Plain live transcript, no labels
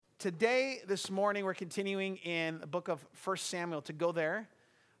Today, this morning, we're continuing in the book of 1 Samuel. To go there,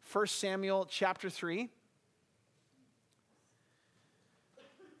 1 Samuel chapter 3.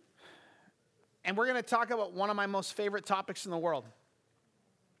 And we're going to talk about one of my most favorite topics in the world.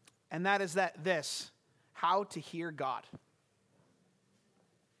 And that is how to hear God.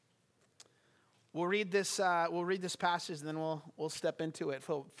 We'll read this passage, and then we'll step into it.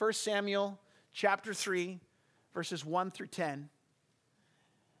 So 1 Samuel chapter 3, verses 1 through 10.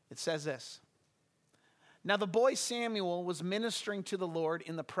 It says this. Now the boy Samuel was ministering to the Lord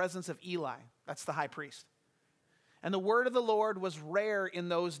in the presence of Eli. That's the high priest. And the word of the Lord was rare in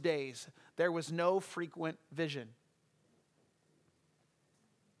those days. There was no frequent vision.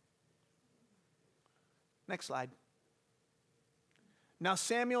 Next slide. Now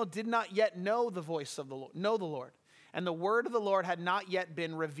Samuel did not yet know the voice of the Lord, and the word of the Lord had not yet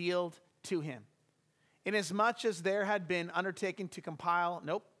been revealed to him. Inasmuch as there had been undertaken to compile,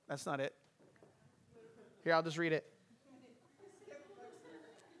 nope, that's not it. Here, I'll just read it. It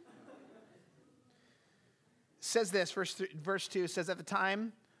says this, verse 2 says, At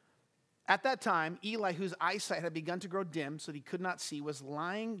that time, Eli, whose eyesight had begun to grow dim so that he could not see, was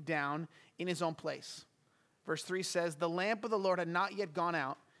lying down in his own place. Verse 3 says, The lamp of the Lord had not yet gone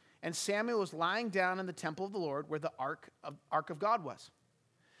out, and Samuel was lying down in the temple of the Lord where the ark of God was.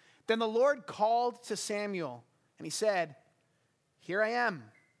 Then the Lord called to Samuel, and he said, Here I am.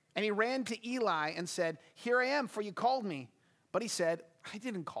 And he ran to Eli and said, Here I am, for you called me. But he said, I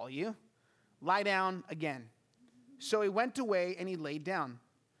didn't call you. Lie down again. So he went away and he laid down.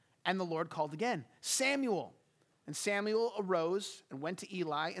 And the Lord called again, Samuel. And Samuel arose and went to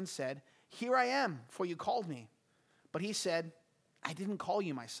Eli and said, Here I am, for you called me. But he said, I didn't call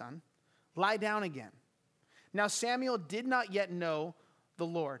you, my son. Lie down again. Now Samuel did not yet know the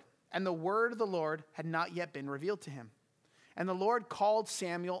Lord, and the word of the Lord had not yet been revealed to him. And the Lord called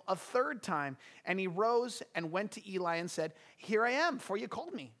Samuel a third time, and he rose and went to Eli and said, Here I am, for you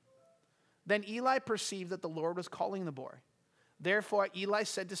called me. Then Eli perceived that the Lord was calling the boy. Therefore Eli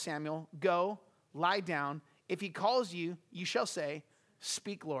said to Samuel, Go, lie down. If he calls you, you shall say,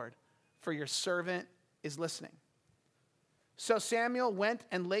 Speak, Lord, for your servant is listening. So Samuel went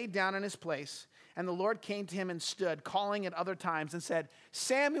and laid down in his place, and the Lord came to him and stood, calling at other times, and said,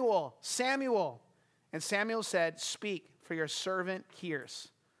 Samuel, Samuel. And Samuel said, Speak, for your servant hears.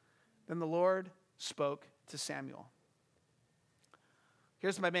 Then the Lord spoke to Samuel.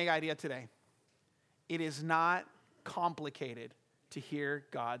 Here's my big idea today. It is not complicated to hear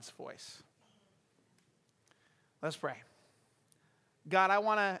God's voice. Let's pray. God, I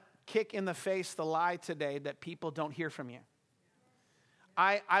want to kick in the face the lie today that people don't hear from you.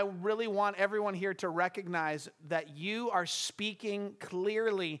 I really want everyone here to recognize that you are speaking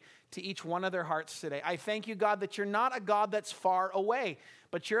clearly to each one of their hearts today. I thank you, God, that you're not a God that's far away,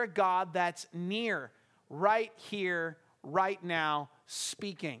 but you're a God that's near, right here, right now,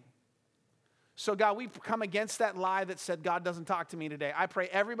 speaking. So, God, we come against that lie that said God doesn't talk to me today. I pray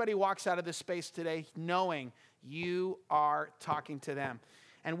everybody walks out of this space today knowing you are talking to them.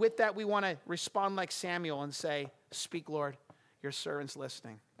 And with that, we want to respond like Samuel and say, Speak, Lord. Your servant's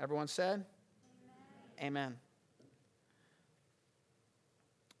listening. Everyone said? Amen. Amen.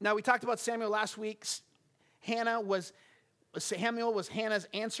 Now, we talked about Samuel last week. Samuel was Hannah's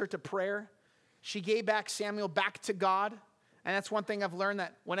answer to prayer. She gave Samuel back to God. And that's one thing I've learned,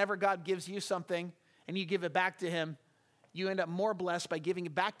 that whenever God gives you something and you give it back to him, you end up more blessed by giving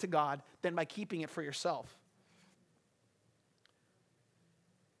it back to God than by keeping it for yourself.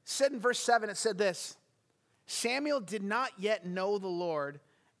 Said in verse 7, it said this, Samuel did not yet know the Lord,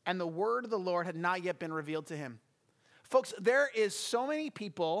 and the word of the Lord had not yet been revealed to him. Folks, there is so many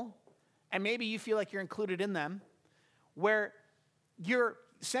people, and maybe you feel like you're included in them, where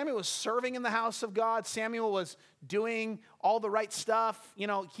Samuel was serving in the house of God. Samuel was doing all the right stuff,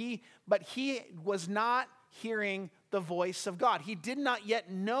 but he was not hearing the voice of God. He did not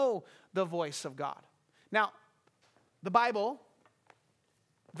yet know the voice of God. Now, the Bible,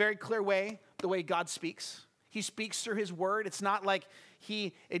 very clear way, the way God speaks. He speaks through his word. It's not like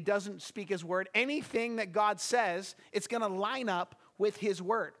it doesn't speak his word. Anything that God says, it's going to line up with his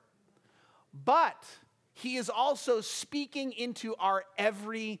word. But he is also speaking into our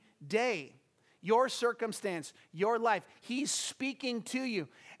everyday, your circumstance, your life. He's speaking to you.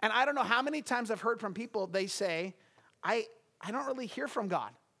 And I don't know how many times I've heard from people, they say, I don't really hear from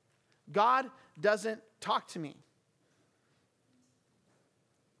God. God doesn't talk to me.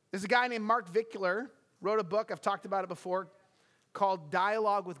 There's a guy named Mark Vickler, wrote a book, I've talked about it before, called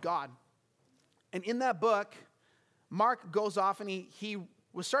Dialogue with God. And in that book, Mark goes off and he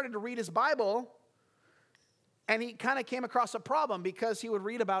was starting to read his Bible, And he kind of came across a problem because he would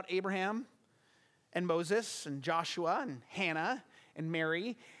read about Abraham and Moses and Joshua and Hannah and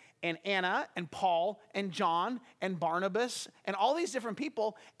Mary and Anna and Paul and John and Barnabas and all these different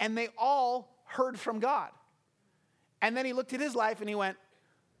people, and they all heard from God. And then he looked at his life and he went,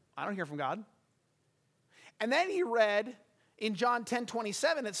 I don't hear from God. And then he read in John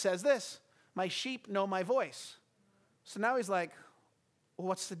 10:27, it says this, my sheep know my voice. So now he's like, well,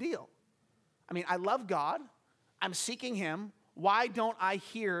 what's the deal? I mean, I love God. I'm seeking him. Why don't I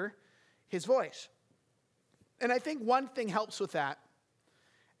hear his voice? And I think one thing helps with that,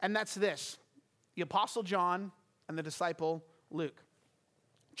 and that's this. The Apostle John and the disciple Luke.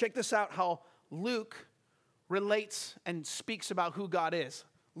 Check this out, how Luke relates and speaks about who God is.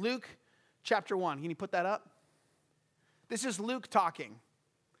 Luke chapter 1. Can you put that up? This is Luke talking.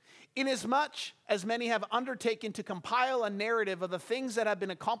 Inasmuch as many have undertaken to compile a narrative of the things that have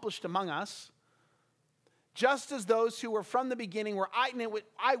been accomplished among us, just as those who were from the beginning were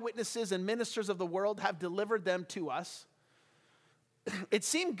eyewitnesses and ministers of the world have delivered them to us. It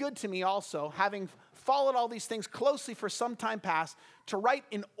seemed good to me also, having followed all these things closely for some time past, to write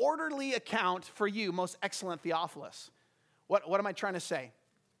an orderly account for you, most excellent Theophilus. What am I trying to say?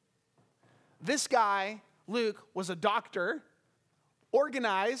 This guy, Luke, was a doctor,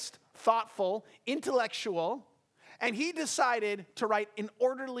 organized, thoughtful, intellectual, and he decided to write an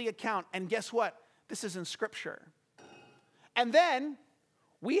orderly account. And guess what? This is in Scripture. And then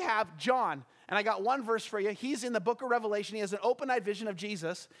we have John. And I got one verse for you. He's in the book of Revelation. He has an open-eyed vision of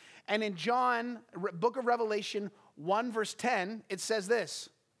Jesus. And in John, book of Revelation 1 verse 10, it says this.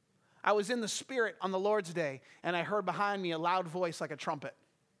 I was in the Spirit on the Lord's day, and I heard behind me a loud voice like a trumpet.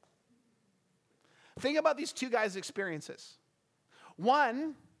 Think about these two guys' experiences.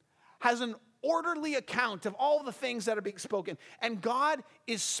 One has an orderly account of all the things that are being spoken. And God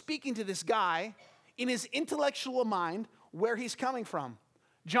is speaking to this guy in his intellectual mind where he's coming from.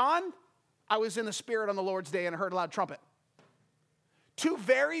 John, I was in the Spirit on the Lord's day and I heard a loud trumpet. Two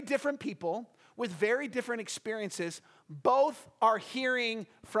very different people with very different experiences. Both are hearing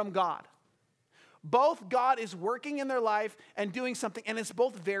from God. Both God is working in their life and doing something, and it's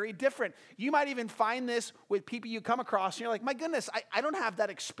both very different. You might even find this with people you come across, and you're like, my goodness, I don't have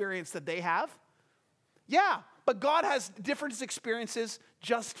that experience that they have. Yeah, but God has different experiences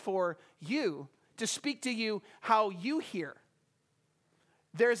just for you, to speak to you how you hear.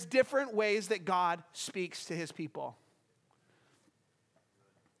 There's different ways that God speaks to his people.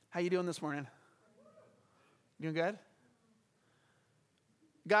 How you doing this morning? Doing good?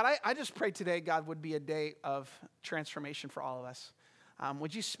 God, I just pray today, God, would be a day of transformation for all of us.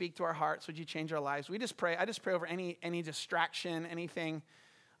 Would you speak to our hearts? Would you change our lives? I just pray over any distraction, anything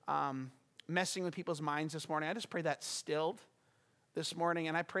messing with people's minds this morning. I just pray that stilled this morning,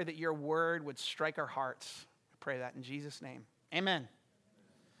 and I pray that your word would strike our hearts. I pray that in Jesus' name. Amen.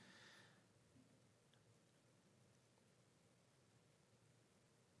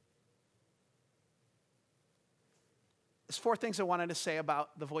 There's four things I wanted to say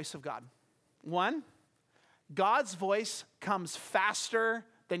about the voice of God. One, God's voice comes faster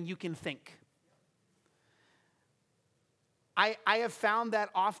than you can think. I have found that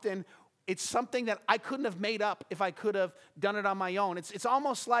often it's something that I couldn't have made up if I could have done it on my own. It's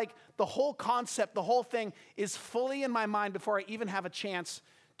almost like the whole concept, the whole thing is fully in my mind before I even have a chance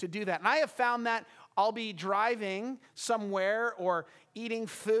to do that. And I have found that I'll be driving somewhere or eating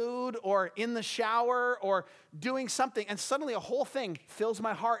food or in the shower or doing something, and suddenly a whole thing fills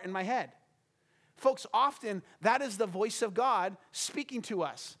my heart and my head. Folks, often that is the voice of God speaking to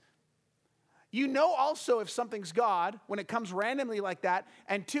us. You know also if something's God when it comes randomly like that,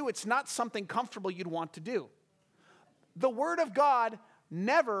 and two, it's not something comfortable you'd want to do. The Word of God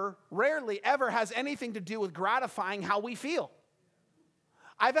never, rarely, ever has anything to do with gratifying how we feel.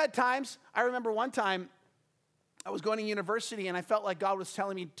 I've had times, I remember one time, I was going to university and I felt like God was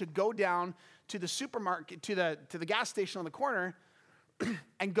telling me to go down to the supermarket, to the gas station on the corner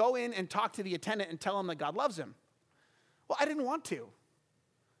and go in and talk to the attendant and tell him that God loves him. Well, I didn't want to.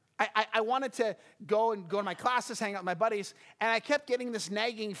 I wanted to go to my classes, hang out with my buddies, and I kept getting this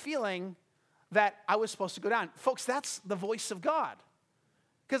nagging feeling that I was supposed to go down. Folks, that's the voice of God.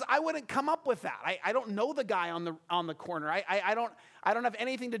 Because I wouldn't come up with that. I don't know the guy on the corner. I don't have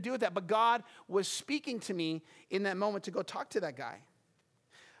anything to do with that. But God was speaking to me in that moment to go talk to that guy.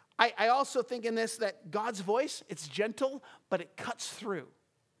 I also think in this that God's voice, it's gentle, but it cuts through.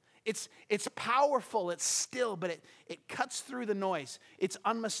 It's powerful, it's still, but it cuts through the noise. It's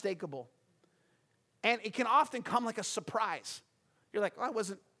unmistakable. And it can often come like a surprise. You're like, oh, I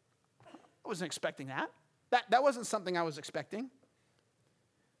wasn't expecting that. That wasn't something I was expecting.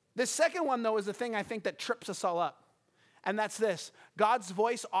 The second one, though, is the thing I think that trips us all up. And that's this. God's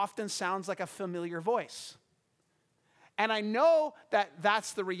voice often sounds like a familiar voice. And I know that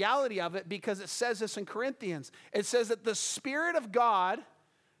that's the reality of it because it says this in Corinthians. It says that the Spirit of God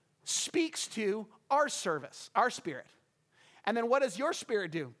speaks to our spirit. And then what does your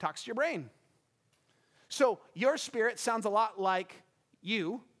spirit do? Talks to your brain. So your spirit sounds a lot like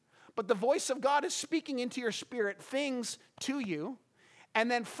you, but the voice of God is speaking into your spirit things to you. And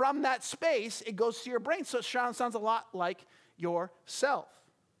then from that space, it goes to your brain. So it sounds a lot like yourself.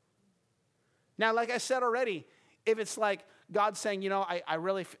 Now, like I said already, if it's like God saying, I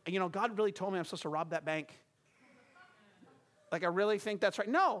really, God really told me I'm supposed to rob that bank. Like, I really think that's right.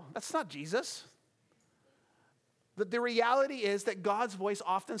 No, that's not Jesus. The reality is that God's voice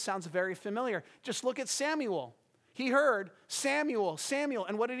often sounds very familiar. Just look at Samuel. He heard Samuel, Samuel.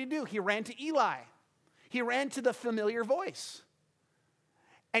 And what did he do? He ran to Eli. He ran to the familiar voice.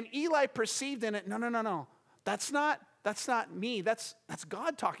 And Eli perceived in it, no. That's not me. That's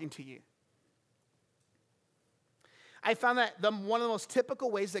God talking to you. I found that one of the most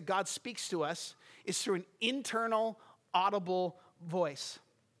typical ways that God speaks to us is through an internal, audible voice.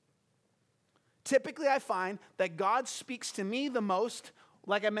 Typically, I find that God speaks to me the most,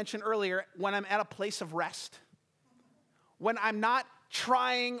 like I mentioned earlier, when I'm at a place of rest. When I'm not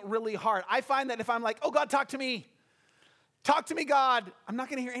trying really hard. I find that if I'm like, oh, God, talk to me, God, I'm not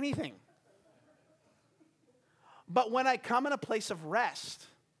going to hear anything. But when I come in a place of rest,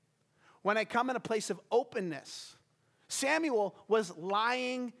 when I come in a place of openness, Samuel was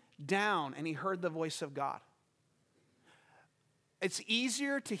lying down and he heard the voice of God. It's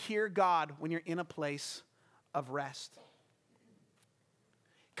easier to hear God when you're in a place of rest.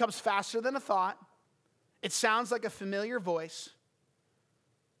 It comes faster than a thought. It sounds like a familiar voice.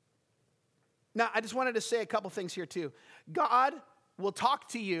 Now, I just wanted to say a couple things here too. God will talk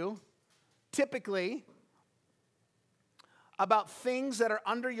to you typically about things that are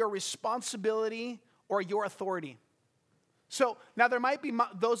under your responsibility or your authority. So now there might be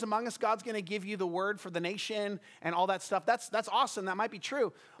those among us, God's going to give you the word for the nation and all that stuff. That's awesome. That might be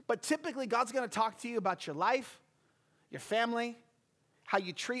true. But typically God's going to talk to you about your life, your family, how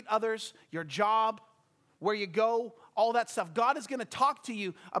you treat others, your job, where you go, all that stuff. God is going to talk to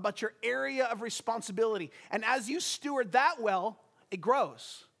you about your area of responsibility. And as you steward that well, it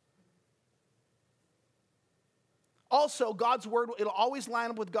grows. Also, God's word, it'll always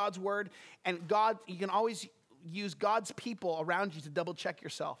line up with God's word. And you can always use God's people around you to double check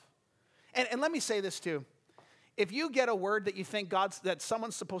yourself. And let me say this too. If you get a word that you think that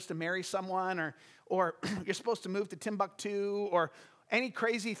someone's supposed to marry someone or you're supposed to move to Timbuktu or any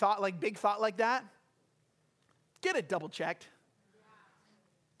crazy thought, like big thought like that, get it double checked.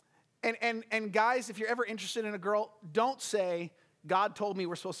 And guys, if you're ever interested in a girl, don't say, God told me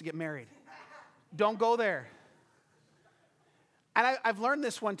we're supposed to get married. Don't go there. And I've learned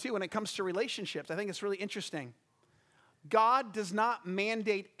this one too when it comes to relationships. I think it's really interesting. God does not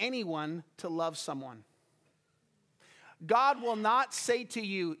mandate anyone to love someone. God will not say to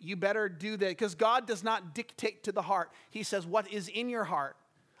you, you better do that, because God does not dictate to the heart. He says, what is in your heart?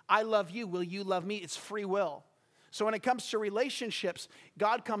 I love you. Will you love me? It's free will. So when it comes to relationships,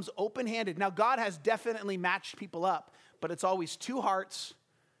 God comes open-handed. Now, God has definitely matched people up, but it's always two hearts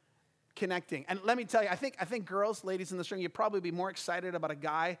connecting. And let me tell you, I think girls, ladies in this room, you'd probably be more excited about a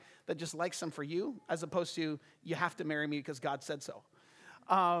guy that just likes them for you, as opposed to, you have to marry me because God said so.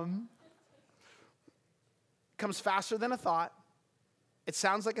 Comes faster than a thought. It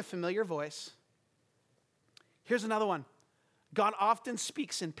sounds like a familiar voice. Here's another one. God often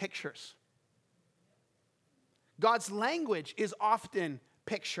speaks in pictures. God's language is often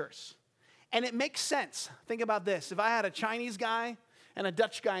pictures. And it makes sense. Think about this. If I had a Chinese guy and a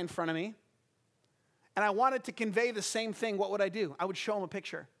Dutch guy in front of me, and I wanted to convey the same thing, what would I do? I would show them a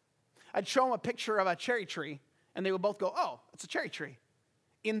picture. I'd show them a picture of a cherry tree, and they would both go, oh, it's a cherry tree,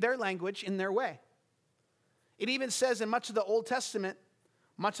 in their language, in their way. It even says in much of the Old Testament,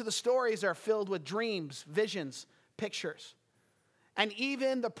 much of the stories are filled with dreams, visions, pictures. And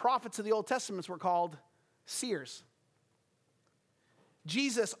even the prophets of the Old Testament were called seers.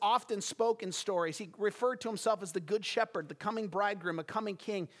 Jesus often spoke in stories. He referred to himself as the good shepherd, the coming bridegroom, a coming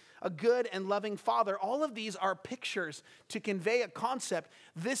king, a good and loving father. All of these are pictures to convey a concept.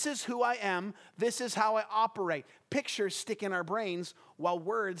 This is who I am. This is how I operate. Pictures stick in our brains while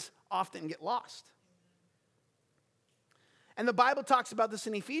words often get lost. And the Bible talks about this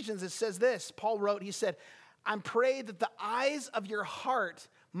in Ephesians. It says this. Paul wrote, he said, I pray that the eyes of your heart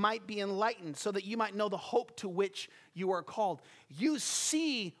might be enlightened so that you might know the hope to which you are called. You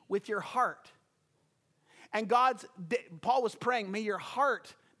see with your heart. And Paul was praying, may your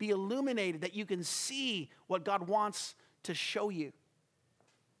heart be illuminated, that you can see what God wants to show you.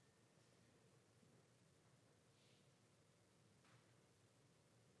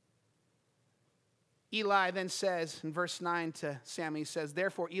 Eli then says in verse 9 to Samuel, he says,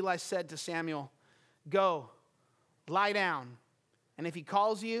 therefore Eli said to Samuel, go, lie down, and if he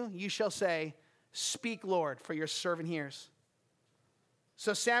calls you, you shall say, speak, Lord, for your servant hears.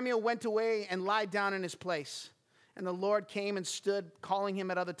 So Samuel went away and lied down in his place. And the Lord came and stood, calling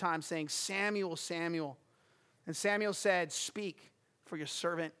him at other times, saying, Samuel, Samuel. And Samuel said, speak, for your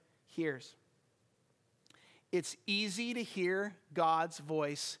servant hears. It's easy to hear God's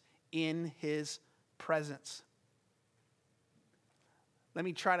voice in his presence. Let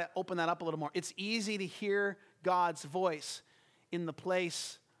me try to open that up a little more. It's easy to hear God's voice in the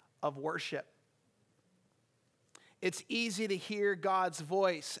place of worship. It's easy to hear God's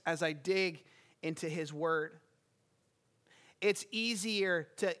voice as I dig into his word. It's easier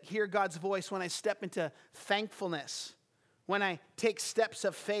to hear God's voice when I step into thankfulness, when I take steps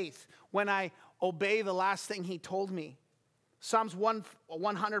of faith, when I obey the last thing he told me. Psalms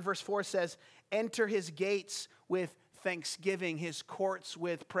 100 verse 4 says, enter his gates with thanksgiving, his courts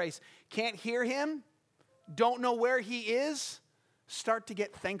with praise. Can't hear him? Don't know where he is? Start to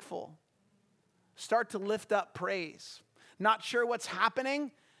get thankful. Start to lift up praise. Not sure what's happening?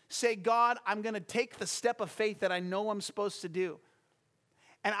 Say, God, I'm going to take the step of faith that I know I'm supposed to do.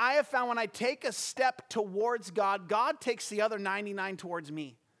 And I have found when I take a step towards God, God takes the other 99 towards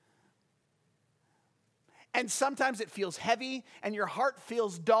me. And sometimes it feels heavy and your heart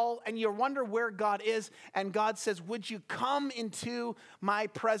feels dull and you wonder where God is. And God says, would you come into my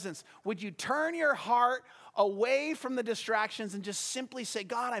presence? Would you turn your heart away from the distractions and just simply say,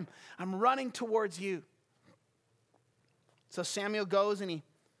 God, I'm running towards you. So Samuel goes and he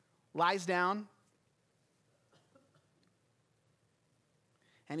lies down.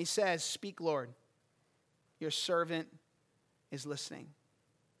 And he says, speak, Lord, your servant is listening.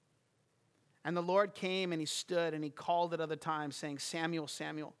 And the Lord came and he stood and he called at other times saying, Samuel,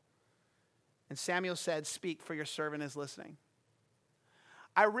 Samuel. And Samuel said, speak, for your servant is listening.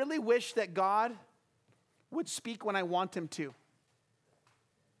 I really wish that God would speak when I want him to.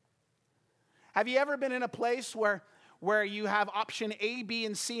 Have you ever been in a place where you have option A, B,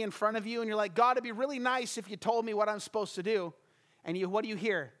 and C in front of you and you're like, God, it'd be really nice if you told me what I'm supposed to do. And what do you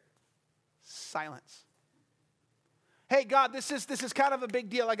hear? Silence. Hey, God, this is kind of a big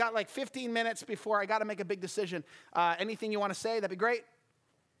deal. I got like 15 minutes before I got to make a big decision. Anything you want to say? That'd be great.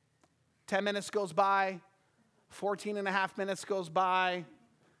 10 minutes goes by. 14 and a half minutes goes by.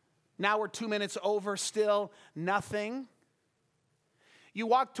 Now we're 2 minutes over still. Nothing. You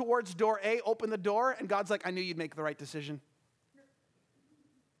walk towards door A, open the door, and God's like, I knew you'd make the right decision.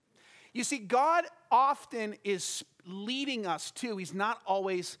 You see, God often is leading us too. He's not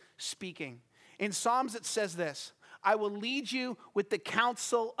always speaking. In Psalms it says this, I will lead you with the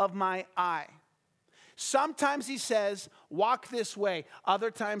counsel of my eye. Sometimes he says, walk this way. Other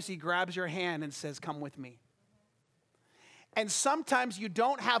times he grabs your hand and says, come with me. And sometimes you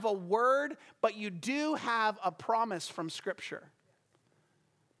don't have a word, but you do have a promise from Scripture.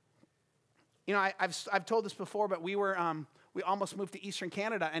 You know, I've told this before, but we almost moved to Eastern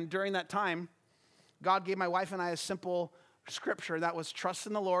Canada, and during that time, God gave my wife and I a simple scripture that was trust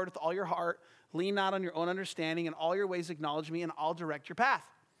in the Lord with all your heart, lean not on your own understanding, in all your ways acknowledge me, and I'll direct your path.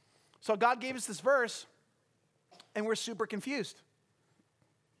 So God gave us this verse, and we're super confused.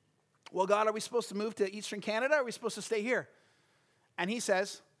 Well, God, are we supposed to move to Eastern Canada, or are we supposed to stay here? And he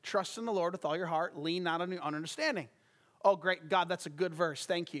says, trust in the Lord with all your heart, lean not on your own understanding. Oh, great, God, that's a good verse.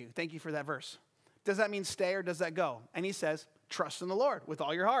 Thank you. Thank you for that verse. Does that mean stay or does that go? And he says, trust in the Lord with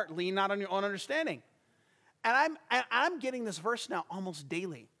all your heart, lean not on your own understanding. And I'm getting this verse now almost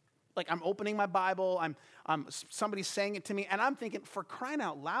daily. Like I'm opening my Bible, somebody's saying it to me, and I'm thinking, for crying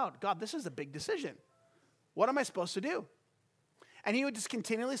out loud, God, this is a big decision. What am I supposed to do? And he would just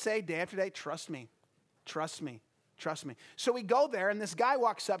continually say, day after day, trust me, trust me, trust me. So we go there, and this guy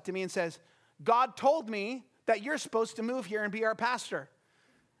walks up to me and says, God told me that you're supposed to move here and be our pastor.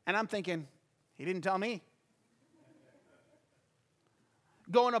 And I'm thinking, he didn't tell me.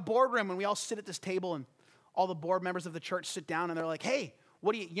 Go in a boardroom, and we all sit at this table, and all the board members of the church sit down, and they're like, hey,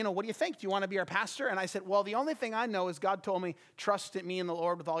 what do you think? Do you want to be our pastor? And I said, well, the only thing I know is God told me, trust in me in the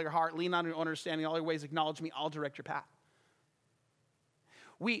Lord with all your heart, lean on your own understanding, all your ways acknowledge me, I'll direct your path.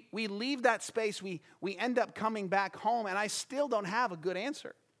 We leave that space, we end up coming back home, and I still don't have a good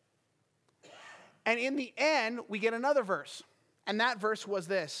answer. And in the end, we get another verse. And that verse was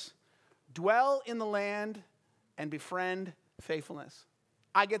this, dwell in the land and befriend faithfulness.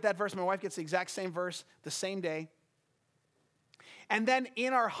 I get that verse. My wife gets the exact same verse the same day. And then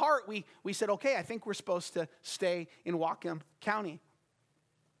in our heart, we said, okay, I think we're supposed to stay in Whatcom County.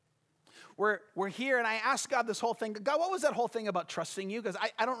 We're here, and I asked God this whole thing. God, what was that whole thing about trusting you? Because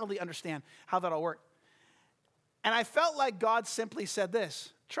I don't really understand how that all worked. And I felt like God simply said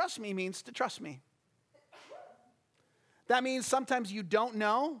this: trust me means to trust me. That means sometimes you don't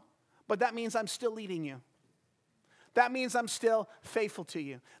know, but that means I'm still leading you. That means I'm still faithful to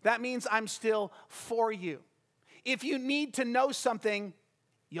you. That means I'm still for you. If you need to know something,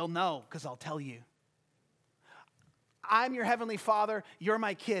 you'll know because I'll tell you. I'm your heavenly Father. You're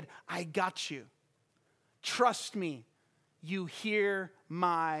my kid. I got you. Trust me. You hear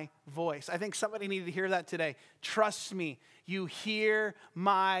my voice. I think somebody needed to hear that today. Trust me. You hear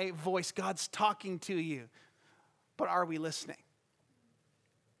my voice. God's talking to you. But are we listening?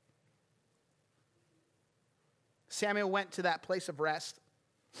 Samuel went to that place of rest,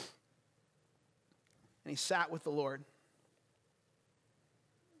 and he sat with the Lord.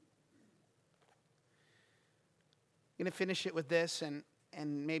 I'm going to finish it with this, and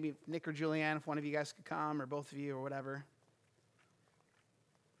maybe Nick or Julianne, if one of you guys could come, or both of you, or whatever.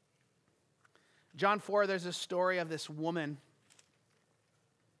 John 4, there's a story of this woman,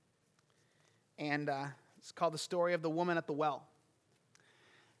 and it's called the story of the woman at the well.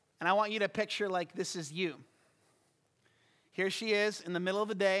 And I want you to picture like this is you. Here she is in the middle of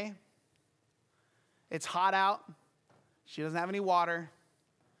the day. It's hot out. She doesn't have any water.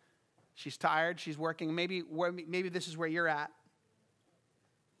 She's tired. She's working. Maybe this is where you're at.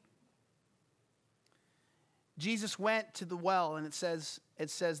 Jesus went to the well, and it says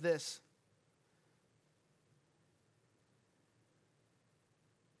this.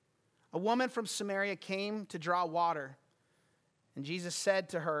 A woman from Samaria came to draw water, and Jesus said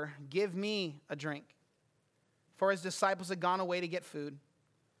to her, "Give me a drink." For his disciples had gone away to get food.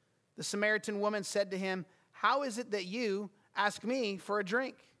 The Samaritan woman said to him, "How is it that you ask me for a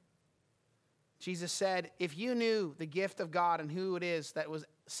drink?" Jesus said, "If you knew the gift of God and who it is that was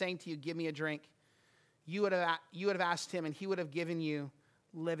saying to you, 'Give me a drink,' you would have asked him, and he would have given you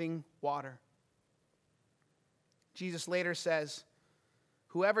living water." Jesus later says,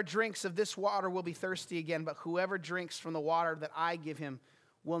 "Whoever drinks of this water will be thirsty again, but whoever drinks from the water that I give him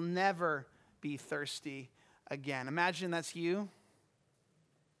will never be thirsty again." Imagine that's you.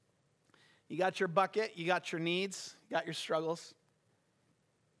 You got your bucket, you got your needs, you got your struggles.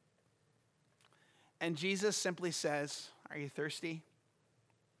 And Jesus simply says, "Are you thirsty?"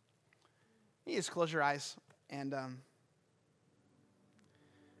 You just close your eyes. And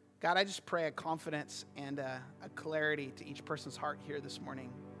God, I just pray a confidence and a clarity to each person's heart here this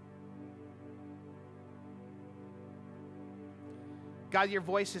morning. God, your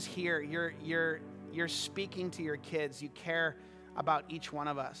voice is here. You're speaking to your kids. You care about each one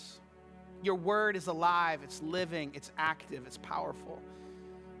of us. Your word is alive. It's living. It's active. It's powerful.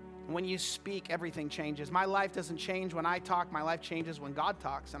 When you speak, everything changes. My life doesn't change when I talk. My life changes when God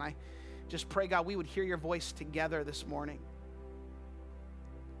talks. And I just pray, God, we would hear your voice together this morning.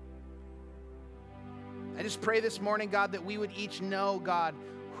 I just pray this morning, God, that we would each know, God,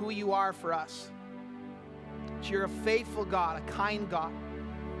 who you are for us. That you're a faithful God, a kind God.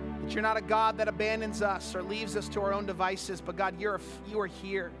 That you're not a God that abandons us or leaves us to our own devices, but God, you are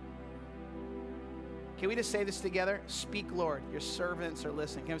here. Can we just say this together? Speak, Lord, your servants are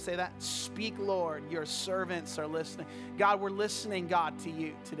listening. Can we say that? Speak, Lord, your servants are listening. God, we're listening, God, to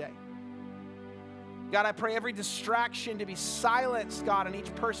you today. God, I pray every distraction to be silenced, God, and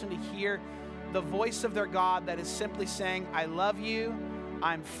each person to hear the voice of their God that is simply saying, "I love you,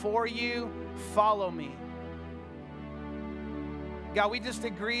 I'm for you, follow me." God, we just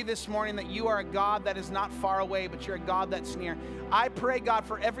agree this morning that you are a God that is not far away, but you're a God that's near. I pray, God,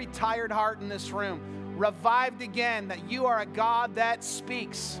 for every tired heart in this room, revived again, that you are a God that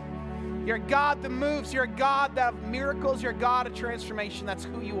speaks. You're a God that moves. You're a God that of miracles. You're a God of transformation. That's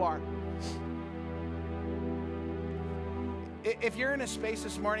who you are. If you're in a space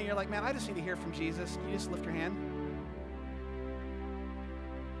this morning, you're like, "Man, I just need to hear from Jesus," can you just lift your hand?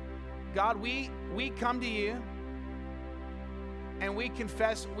 God, we come to you and we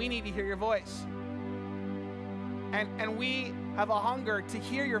confess we need to hear your voice. And we have a hunger to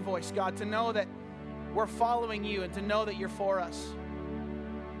hear your voice, God, to know that we're following you and to know that you're for us.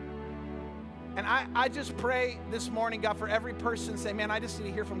 And I just pray this morning, God, for every person say, "Man, I just need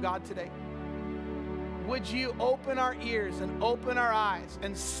to hear from God today." Would you open our ears and open our eyes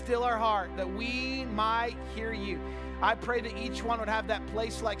and still our heart that we might hear you? I pray that each one would have that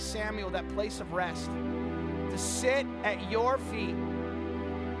place like Samuel, that place of rest, to sit at your feet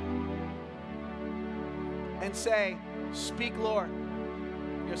and say, "Speak, Lord,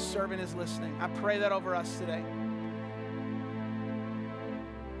 your servant is listening." I pray that over us today.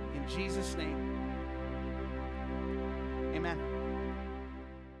 In Jesus' name.